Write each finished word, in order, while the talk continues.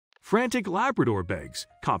frantic Labrador begs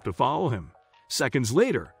cop to follow him. Seconds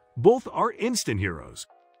later, both are instant heroes.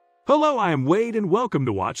 Hello, I am Wade and welcome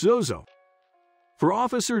to Watch Zozo. For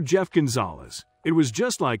Officer Jeff Gonzalez, it was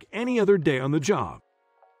just like any other day on the job.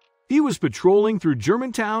 He was patrolling through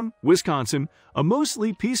Germantown, Wisconsin, a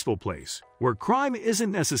mostly peaceful place where crime isn't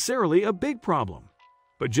necessarily a big problem.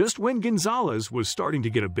 But just when Gonzalez was starting to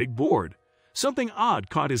get a bit bored, something odd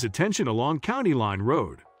caught his attention along County Line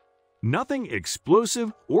Road. Nothing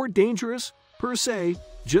explosive or dangerous, per se,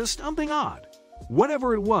 just something odd.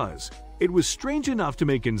 Whatever it was strange enough to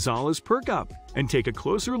make Gonzalez perk up and take a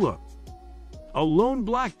closer look. A lone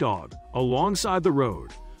black dog alongside the road,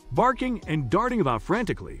 barking and darting about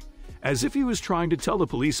frantically, as if he was trying to tell the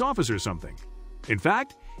police officer something. In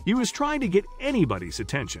fact, he was trying to get anybody's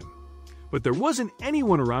attention. But there wasn't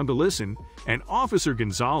anyone around to listen, and Officer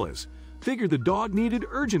Gonzalez figured the dog needed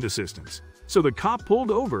urgent assistance, so the cop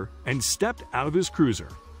pulled over and stepped out of his cruiser.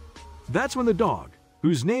 That's when the dog,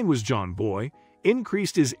 whose name was John Boy,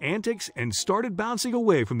 increased his antics and started bouncing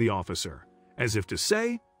away from the officer, as if to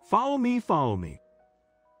say, "Follow me, follow me."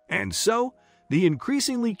 And so, the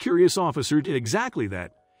increasingly curious officer did exactly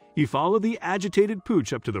that. He followed the agitated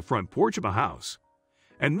pooch up to the front porch of a house.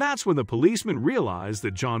 And that's when the policeman realized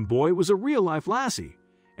that John Boy was a real-life lassie,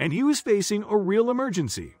 and he was facing a real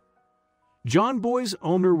emergency. John Boy's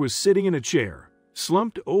owner was sitting in a chair,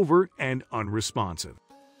 slumped over and unresponsive.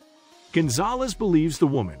 Gonzalez believes the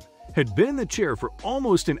woman had been in the chair for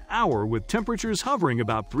almost an hour with temperatures hovering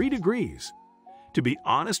about 3 degrees. To be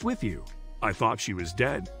honest with you, I thought she was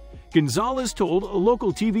dead, Gonzalez told a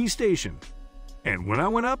local TV station. And when I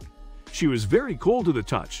went up, she was very cold to the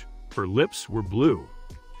touch. Her lips were blue.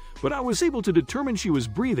 But I was able to determine she was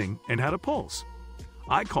breathing and had a pulse.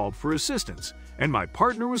 I called for assistance, and my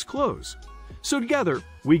partner was close. So together,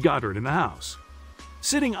 we got her in the house.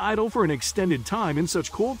 Sitting idle for an extended time in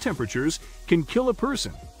such cold temperatures can kill a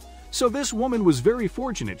person. So this woman was very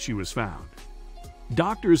fortunate she was found.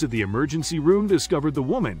 Doctors at the emergency room discovered the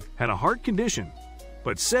woman had a heart condition,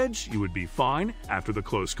 but said she would be fine after the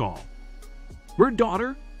close call. Her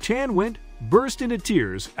daughter, Tan Went, burst into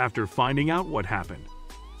tears after finding out what happened.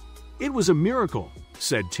 "It was a miracle,"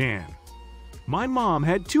 said Tan. "My mom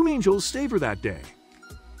had 2 angels stay for that day.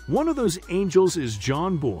 One of those angels is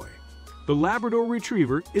John Boy. The Labrador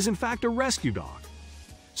Retriever is in fact a rescue dog.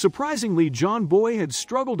 Surprisingly, John Boy had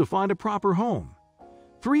struggled to find a proper home.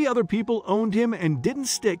 3 other people owned him and didn't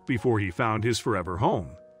stick before he found his forever home.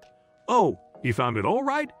 Oh, he found it all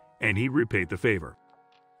right, and he repaid the favor."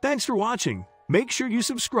 Thanks for watching. Make sure you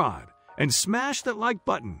subscribe and smash that like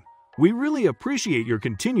button. We really appreciate your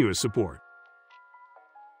continuous support.